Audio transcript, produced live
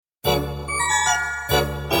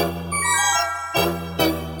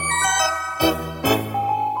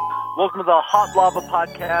Welcome to the Hot Lava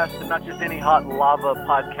Podcast, and not just any Hot Lava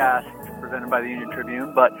podcast presented by the Union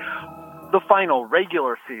Tribune, but the final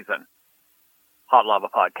regular season Hot Lava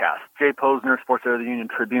Podcast. Jay Posner, sports editor of the Union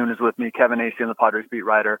Tribune, is with me. Kevin Acey, the Padres beat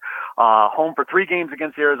writer. Home for 3 games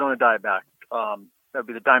against the Arizona Diamondbacks. That would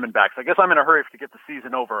be the Diamondbacks. I guess I'm in a hurry to get the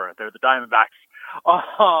season over. They're the Diamondbacks.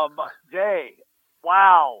 Jay,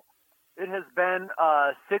 wow. It has been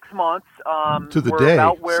 6 months. To the we're day.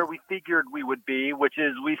 About where we figured we would be, which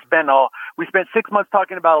is we spent 6 months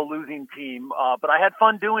talking about a losing team. But I had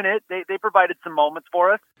fun doing it. They provided some moments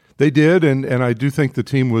for us. They did, and I do think the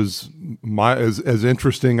team was as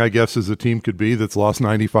interesting, I guess, as a team could be that's lost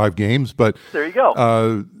 95 games. But there you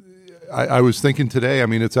go. I was thinking today, I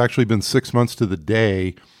mean, it's actually been 6 months to the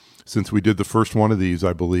day since we did the first one of these,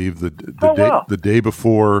 I believe. The day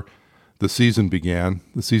before the season began.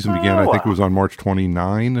 The season began, I think it was on March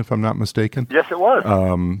 29, if I'm not mistaken. Yes, it was.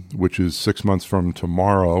 Which is 6 months from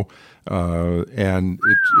tomorrow. And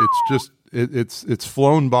it's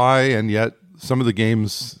flown by, and yet some of the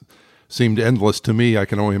games seemed endless to me. I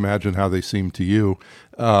can only imagine how they seem to you,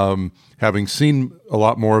 having seen a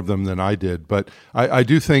lot more of them than I did. But I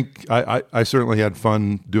do think I certainly had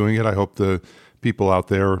fun doing it. I hope the people out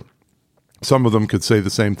there, some of them could say the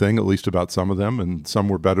same thing, at least about some of them, and some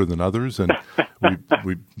were better than others. And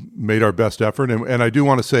we made our best effort. And I do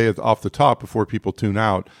want to say off the top, before people tune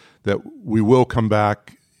out, that we will come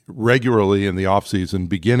back regularly in the off-season,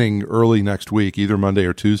 beginning early next week, either Monday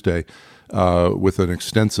or Tuesday, with an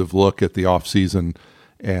extensive look at the off-season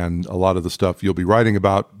and a lot of the stuff you'll be writing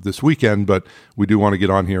about this weekend. But we do want to get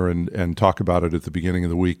on here and talk about it at the beginning of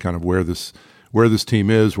the week, kind of where this team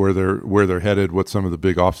is, where they're headed, what some of the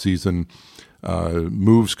big off-season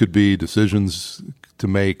moves could be, decisions to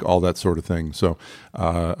make, all that sort of thing. So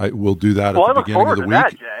we'll do that at the beginning of the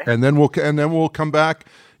week, and then we'll come back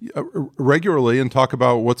regularly and talk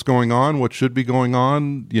about what's going on, what should be going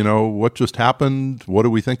on, what just happened, what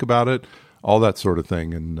do we think about it, all that sort of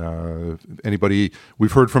thing. And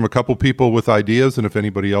we've heard from a couple people with ideas, and if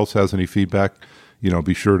anybody else has any feedback,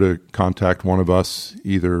 be sure to contact one of us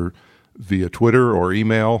either via Twitter or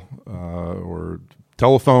email or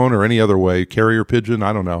telephone or any other way, carrier pigeon,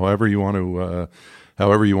 I don't know, however you want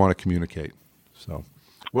to communicate. So.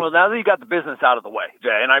 Well, now that you got the business out of the way,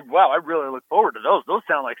 Jay, and I really look forward to those. Those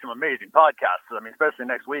sound like some amazing podcasts. I mean, especially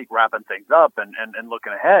next week, wrapping things up and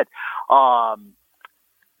looking ahead.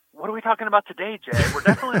 What are we talking about today, Jay? We're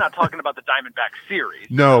definitely not talking about the Diamondbacks series.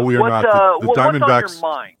 No, we are not. The Diamondbacks, what's on your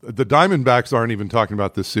mind? The Diamondbacks aren't even talking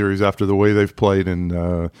about this series after the way they've played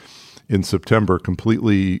in September.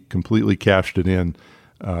 Completely cashed it in.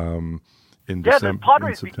 In December, the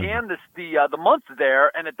Padres began the month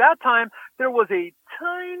there, and at that time there was a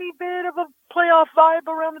tiny bit of a playoff vibe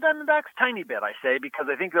around the Diamondbacks. Tiny bit, I say, because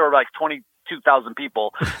I think there were like 22,000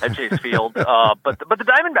 people at Chase Field. But the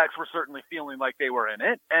Diamondbacks were certainly feeling like they were in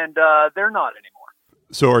it, and they're not anymore.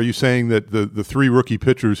 So, are you saying that the 3 rookie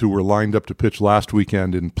pitchers who were lined up to pitch last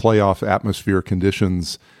weekend in playoff atmosphere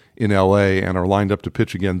conditions in LA and are lined up to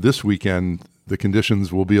pitch again this weekend, the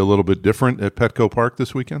conditions will be a little bit different at Petco Park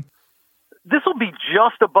this weekend? This will be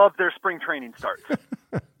just above their spring training starts.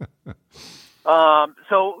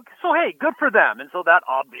 So hey, good for them. And so that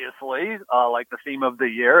obviously, like the theme of the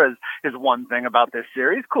year is one thing about this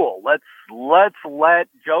series. Cool. Let's let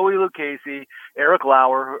Joey Lucchesi, Eric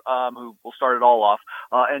Lauer, who will start it all off,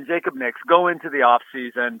 and Jacob Nix go into the off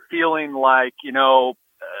season feeling like,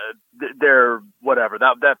 they're whatever,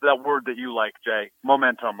 that word that you like, Jay,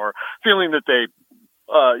 momentum, or feeling that they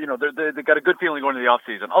got a good feeling going into the off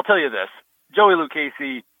season. I'll tell you this. Joey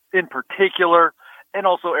Lucchesi in particular, and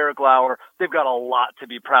also Eric Lauer, they've got a lot to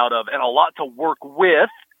be proud of and a lot to work with,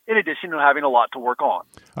 in addition to having a lot to work on.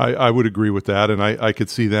 I would agree with that, and I could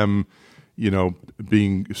see them,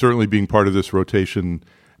 being part of this rotation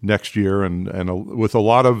next year, and with a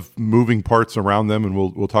lot of moving parts around them, and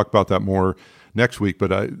we'll talk about that more next week.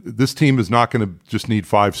 But this team is not going to just need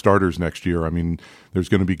 5 starters next year. I mean, there's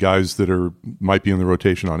going to be guys that might be in the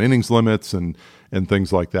rotation on innings limits and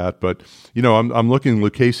things like that. But I'm looking.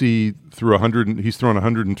 Lucchesi threw 100. He's thrown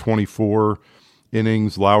 124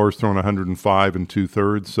 innings. Lauer's thrown 105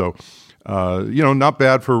 2/3. So not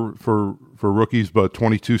bad for rookies. But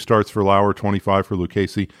 22 starts for Lauer, 25 for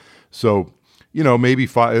Lucchesi. So maybe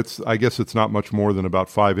 5. I guess it's not much more than about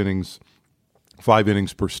 5 innings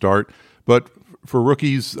per start. But for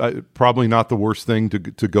rookies, probably not the worst thing to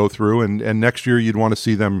go through. And next year, you'd want to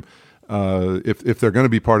see them, if they're going to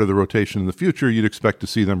be part of the rotation in the future, you'd expect to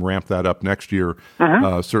see them ramp that up next year,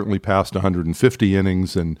 certainly past 150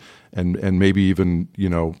 innings and maybe even,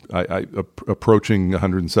 approaching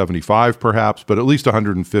 175 perhaps, but at least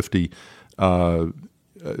 150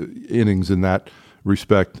 innings in that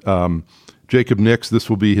respect. Jacob Nix, this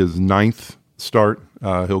will be his 9th start.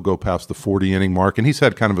 He'll go past the 40-inning mark, and he's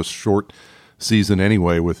had kind of a short season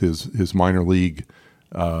anyway with his minor league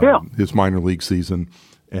season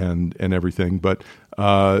and everything. But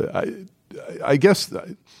I guess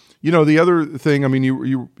the other thing. I mean,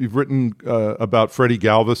 you've written about Freddie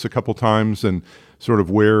Galvis a couple times and sort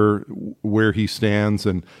of where he stands,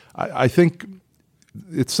 and I think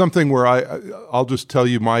it's something where I'll just tell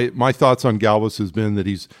you my thoughts on Galvis has been that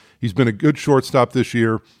he's been a good shortstop this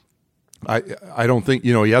year. I don't think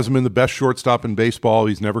he hasn't been the best shortstop in baseball.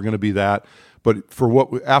 He's never going to be that. But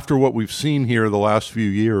after what we've seen here the last few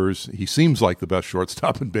years, he seems like the best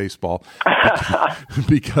shortstop in baseball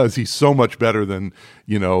because he's so much better than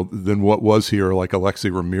what was here, like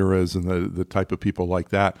Alexei Ramirez and the type of people like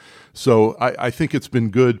that. So I think it's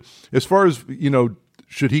been good. As far as,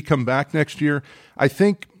 should he come back next year? I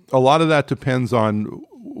think a lot of that depends on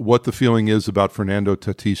what the feeling is about Fernando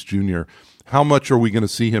Tatis Jr. How much are we going to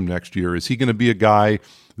see him next year? Is he going to be a guy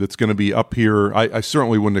that's going to be up here? I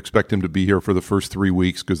certainly wouldn't expect him to be here for the first 3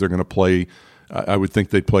 weeks because they're going to play. I would think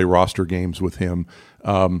they'd play roster games with him.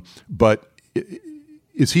 But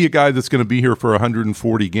is he a guy that's going to be here for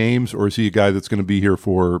 140 games, or is he a guy that's going to be here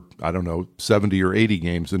for, 70 or 80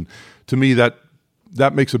 games? And to me, that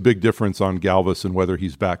makes a big difference on Galvis and whether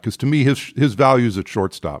he's back. Because to me, his value is at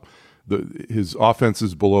shortstop. His offense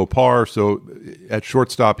is below par, so at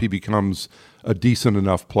shortstop he becomes a decent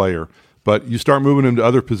enough player. But you start moving him to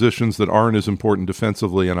other positions that aren't as important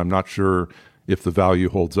defensively, and I'm not sure if the value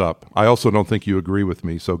holds up. I also don't think you agree with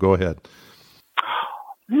me, so go ahead.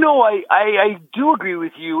 No, I do agree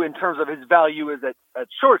with you in terms of his value is at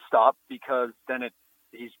shortstop, because then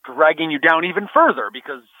he's dragging you down even further,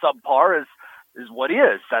 because subpar is what he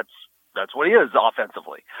is. That's what he is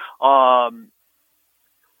offensively.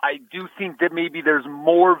 I do think that maybe there's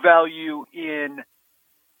more value in,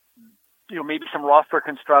 maybe some roster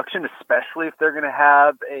construction, especially if they're going to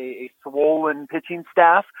have a swollen pitching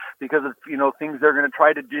staff because of, things they're going to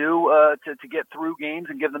try to do to get through games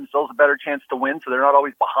and give themselves a better chance to win, so they're not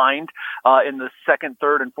always behind in the second,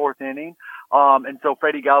 third, and fourth inning. And so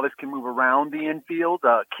Freddie Galvis can move around the infield.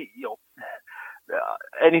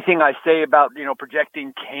 Anything I say about,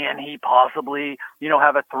 projecting, can he possibly,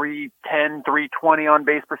 have a 310, 320 on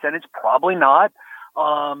base percentage? Probably not.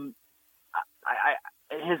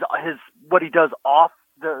 His what he does off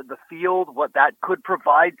the field, what that could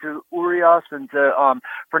provide to Urias and to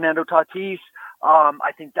Fernando Tatis,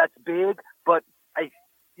 I think that's big. But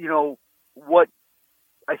what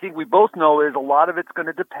I think we both know is a lot of it's going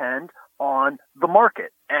to depend on the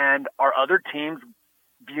market, and are other teams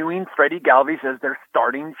viewing Freddie Galvis as their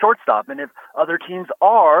starting shortstop. And if other teams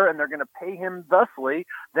are, and they're going to pay him thusly,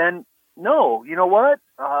 then no. You know what?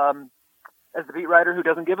 As the beat writer who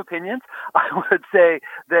doesn't give opinions, I would say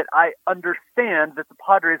that I understand that the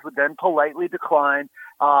Padres would then politely decline,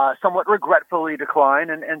 somewhat regretfully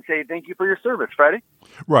decline, and say, thank you for your service, Freddie.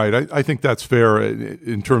 Right. I think that's fair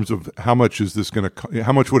in terms of how much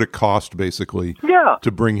would it cost basically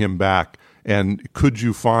to bring him back? And could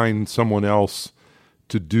you find someone else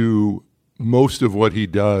to do most of what he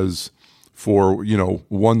does for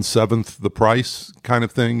 1/7 the price kind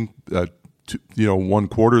of thing,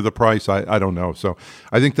 1/4 the price? I don't know. So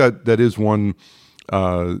I think that is one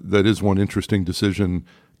interesting decision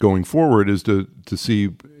going forward, is to see,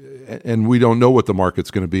 and we don't know what the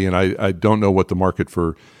market's going to be, and I don't know what the market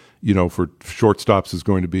for shortstops is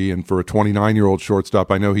going to be. And for a 29-year-old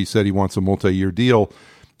shortstop, I know he said he wants a multi-year deal.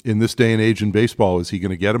 In this day and age in baseball, is he going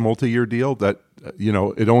to get a multi-year deal? That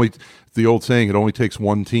the old saying, it only takes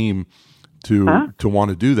one team to want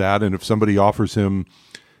to do that. And if somebody offers him,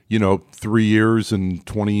 3 years and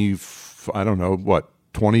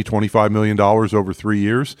 $25 million over 3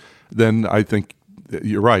 years, then I think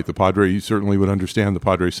you're right. The Padres, you certainly would understand the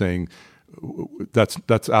Padres saying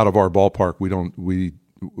that's out of our ballpark. We don't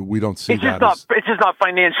see that. It's just not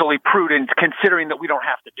financially prudent, considering that we don't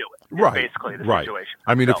have to do it. Right. Basically, the situation.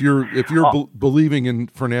 I mean, if you're believing in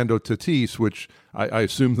Fernando Tatis, which I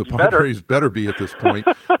assume the Padres better be at this point,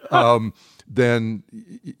 then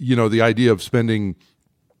the idea of spending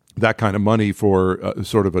that kind of money for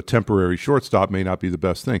sort of a temporary shortstop may not be the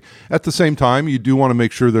best thing. At the same time, you do want to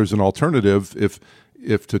make sure there's an alternative. If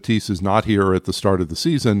Tatis is not here at the start of the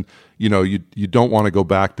season, you don't want to go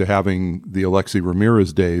back to having the Alexei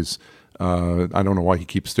Ramirez days. I don't know why he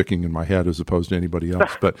keeps sticking in my head as opposed to anybody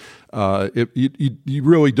else, but you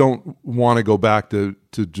really don't want to go back to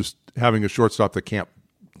just having a shortstop that can't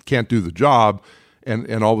do the job,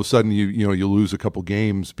 and all of a sudden you lose a couple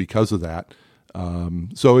games because of that.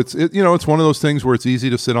 So it's one of those things where it's easy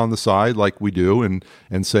to sit on the side like we do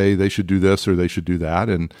and say they should do this or they should do that,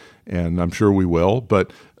 and I'm sure we will.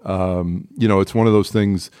 But it's one of those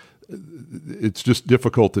things. It's just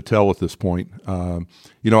difficult to tell at this point.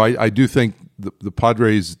 I do think the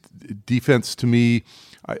Padres' defense, to me,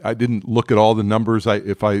 I didn't look at all the numbers.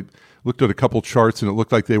 If I looked at a couple charts and it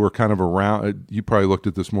looked like they were kind of around. You probably looked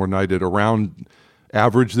at this more than I did. Around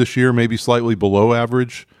average this year, maybe slightly below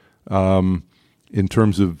average. In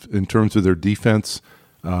terms of their defense,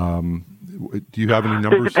 do you have any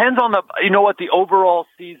numbers? It depends on the overall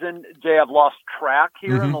season. Jay, I've lost track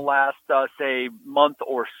here in the last say month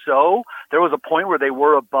or so. There was a point where they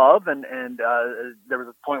were above, and there was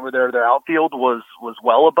a point where their outfield was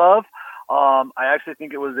well above. I actually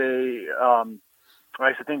think it was I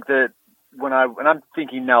actually think that when I'm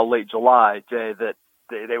thinking now late July, Jay, that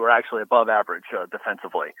they were actually above average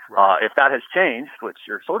defensively. Right. If that has changed, which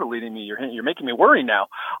you're sort of leading me, you're making me worry now.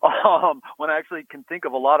 When I actually can think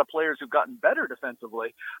of a lot of players who've gotten better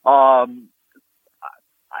defensively,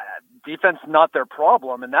 defense not their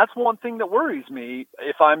problem, and that's one thing that worries me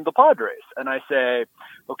if I'm the Padres. And I say,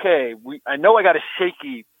 okay, I know I got a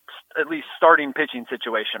shaky, at least starting pitching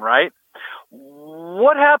situation, right?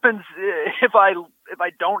 What happens if I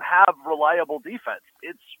don't have reliable defense?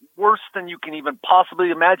 It's worse than you can even possibly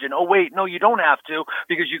imagine. Oh, wait, no, you don't have to,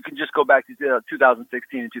 because you can just go back to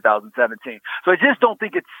 2016 and 2017. So I just don't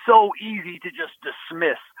think it's so easy to just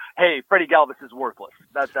dismiss, hey, Freddie Galvis is worthless.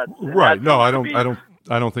 That's right. No, I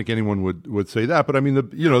don't think anyone would say that. But I mean, the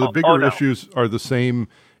bigger issues are the same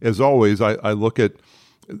as always. I look at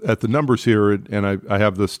the numbers here, and I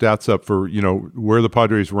have the stats up for where the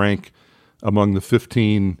Padres rank among the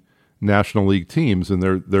 15 National League teams, and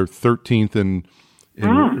they're 13th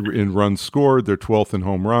in runs scored, they're 12th in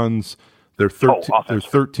home runs, they're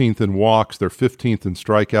 13th in walks, they're 15th in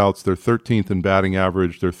strikeouts, they're 13th in batting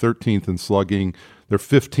average, they're 13th in slugging, they're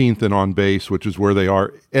 15th in on base, which is where they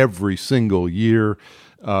are every single year.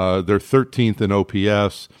 They're 13th in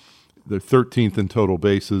OPS. They're 13th in total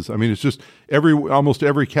bases. I mean, it's just almost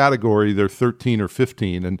every category they're 13 or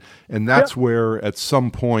 15, and that's where at some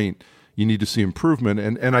point you need to see improvement.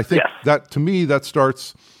 And I think that, to me, that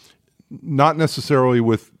starts not necessarily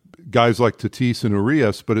with guys like Tatis and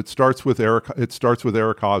Urias, but it starts with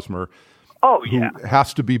Eric Hosmer. Oh, yeah. Who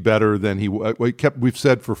has to be better than we've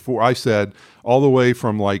said I said all the way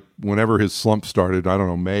from like whenever his slump started, I don't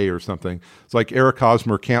know, May or something. It's like Eric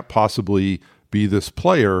Hosmer can't possibly be this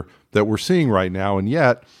player that we're seeing right now. And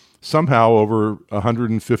yet somehow over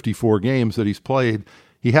 154 games that he's played,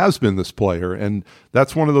 he has been this player. And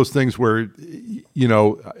that's one of those things where,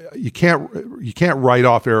 you can't write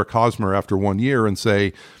off Eric Hosmer after 1 year and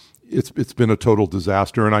say it's been a total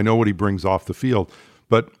disaster. And I know what he brings off the field,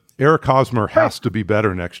 but Eric Hosmer has to be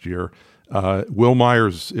better next year. Will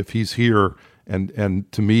Myers, if he's here, and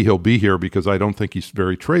to me he'll be here because I don't think he's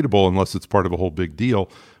very tradable unless it's part of a whole big deal.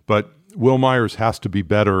 But Will Myers has to be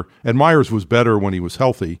better, and Myers was better when he was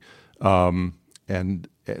healthy. And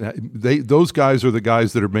those guys are the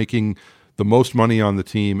guys that are making the most money on the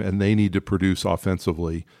team, and they need to produce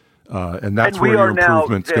offensively. And that's where your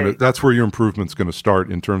improvement's going to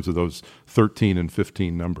start in terms of those 13 and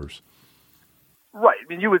 15 numbers. Right. I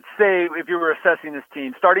mean, you would say if you were assessing this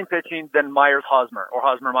team, starting pitching, then Myers-Hosmer or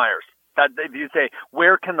Hosmer-Myers. That if you say,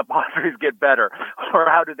 where can the Padres get better, or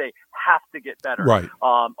how do they have to get better? Right.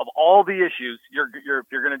 Of all the issues, you're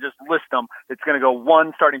going to just list them. It's going to go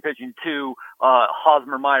 1, starting pitching, 2,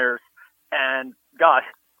 Hosmer-Myers, and gosh,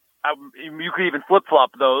 you could even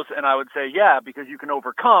flip-flop those, and I would say, yeah, because you can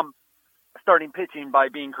overcome starting pitching by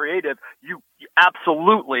being creative. You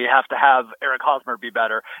absolutely have to have Eric Hosmer be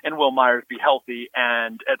better and Will Myers be healthy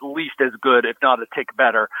and at least as good, if not a tick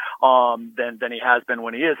better, than he has been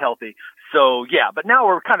when he is healthy. So yeah, but now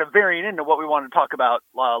we're kind of varying into what we wanted to talk about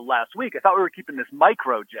last week. I thought we were keeping this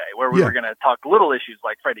micro, Jay, where we were going to talk little issues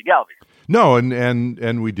like Freddie Galvis. No,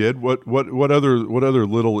 and we did. What other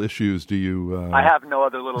little issues do you? I have no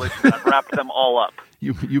other little issues. I've wrapped them all up.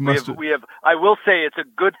 You must. We have. I will say it's a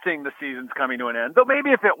good thing the season's coming to an end. Though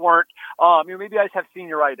maybe if it weren't, maybe I just have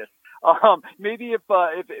senioritis. Maybe if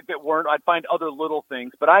it weren't, I'd find other little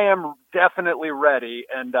things. But I am definitely ready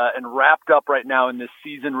and wrapped up right now in this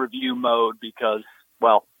season review mode because,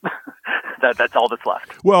 well, That's all that's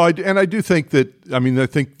left. Well, I do think that. I mean, I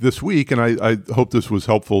think this week, and I hope this was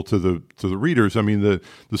helpful to the readers. I mean, the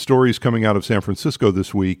stories coming out of San Francisco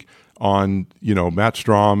this week on Matt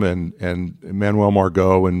Strom and Manuel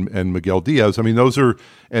Margot and Miguel Diaz. I mean, those are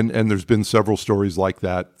and there's been several stories like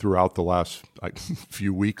that throughout the last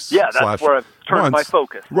few weeks. Yeah, that's where I've turned my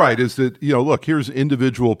focus. Right, is that look, here's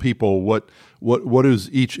individual people. What does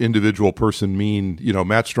each individual person mean?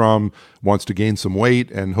 Matt Strom wants to gain some weight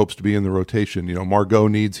and hopes to be in the rotation. Margot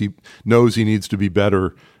knows he needs to be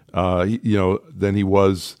better, than he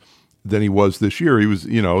was this year. He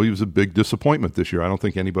was a big disappointment this year. I don't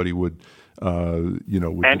think anybody would.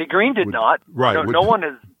 Andy Green did not. Right. No one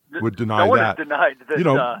has. Would deny no one that. has denied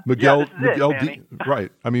that. Miguel.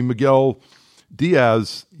 Right. I mean, Miguel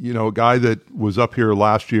Diaz. A guy that was up here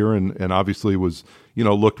last year and obviously was.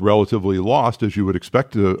 Looked relatively lost, as you would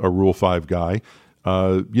expect a Rule 5 guy.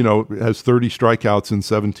 Has 30 strikeouts in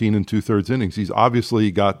 17 and 2/3 innings. He's obviously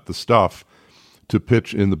got the stuff to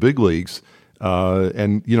pitch in the big leagues.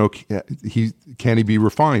 Can he be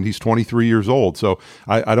refined? He's 23 years old, so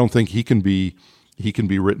I don't think he can be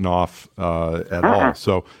written off at all.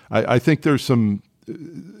 So I think there's some.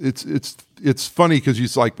 It's funny because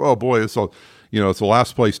he's like, oh boy, it's a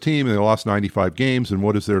last place team and they lost 95 games, and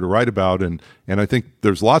what is there to write about? And I think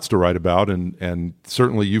there's lots to write about, and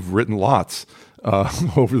certainly you've written lots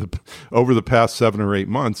over the past 7 or 8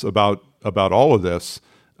 months about all of this.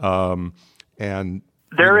 And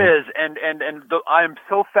there is, I'm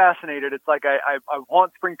so fascinated. It's like I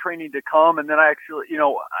want spring training to come, and then I actually,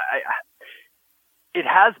 it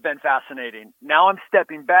has been fascinating. Now I'm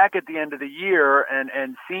stepping back at the end of the year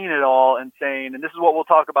and seeing it all and saying, and this is what we'll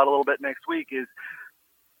talk about a little bit next week, is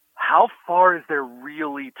how far is there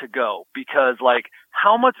really to go? Because,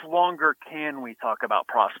 how much longer can we talk about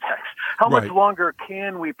prospects? How much longer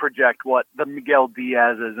can we project what the Miguel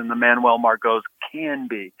Diaz's and the Manuel Margots can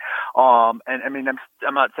be? And I mean,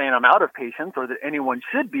 I'm not saying I'm out of patience or that anyone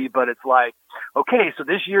should be, but it's like, okay, so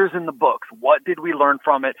this year's in the books. What did we learn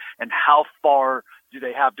from it, and how far do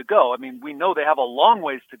they have to go? I mean, we know they have a long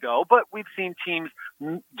ways to go, but we've seen teams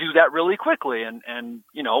do that really quickly. And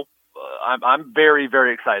I'm very,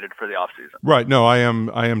 very excited for the offseason. Right. No, I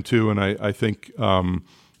am too. And I think,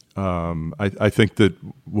 I think that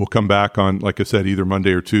we'll come back on, like I said, either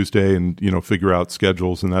Monday or Tuesday and, figure out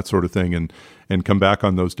schedules and that sort of thing and come back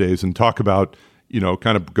on those days and talk about,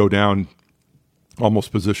 kind of go down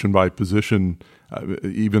almost position by position,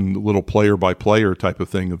 even little player by player type of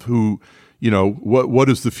thing of who, what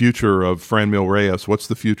is the future of Franmil Reyes? What's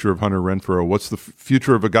the future of Hunter Renfroe? What's the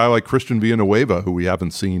future of a guy like Christian Villanueva, who we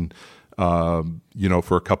haven't seen,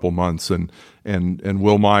 for a couple months, and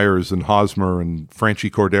Will Myers and Hosmer and Franchi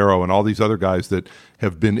Cordero and all these other guys that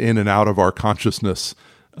have been in and out of our consciousness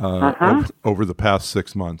over the past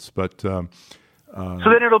 6 months. But so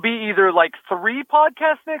then it'll be either 3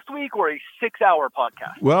 podcasts next week or a 6-hour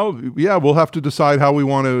podcast. Well, yeah, we'll have to decide how we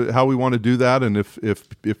want to do that, and if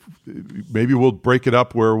maybe we'll break it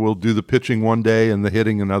up where we'll do the pitching one day and the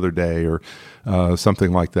hitting another day, or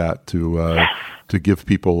something like that to give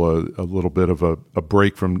people a little bit of a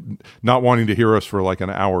break from not wanting to hear us for an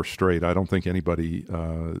hour straight. I don't think anybody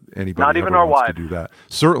not even our wants wives to do that.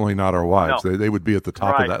 Certainly not our wives. No. They would be at the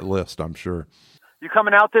top of that list, I'm sure. You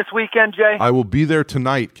coming out this weekend, Jay? I will be there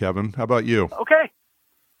tonight, Kevin. How about you? Okay.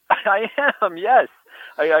 I am, yes.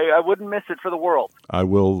 I wouldn't miss it for the world. I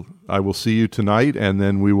will see you tonight, and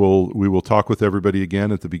then we will talk with everybody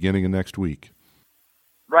again at the beginning of next week.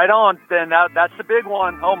 Right on, Ben. That's the big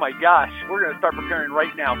one. Oh, my gosh. We're going to start preparing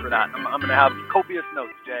right now for that. I'm going to have copious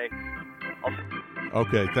notes, Jay.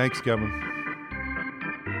 Okay. Thanks, Kevin.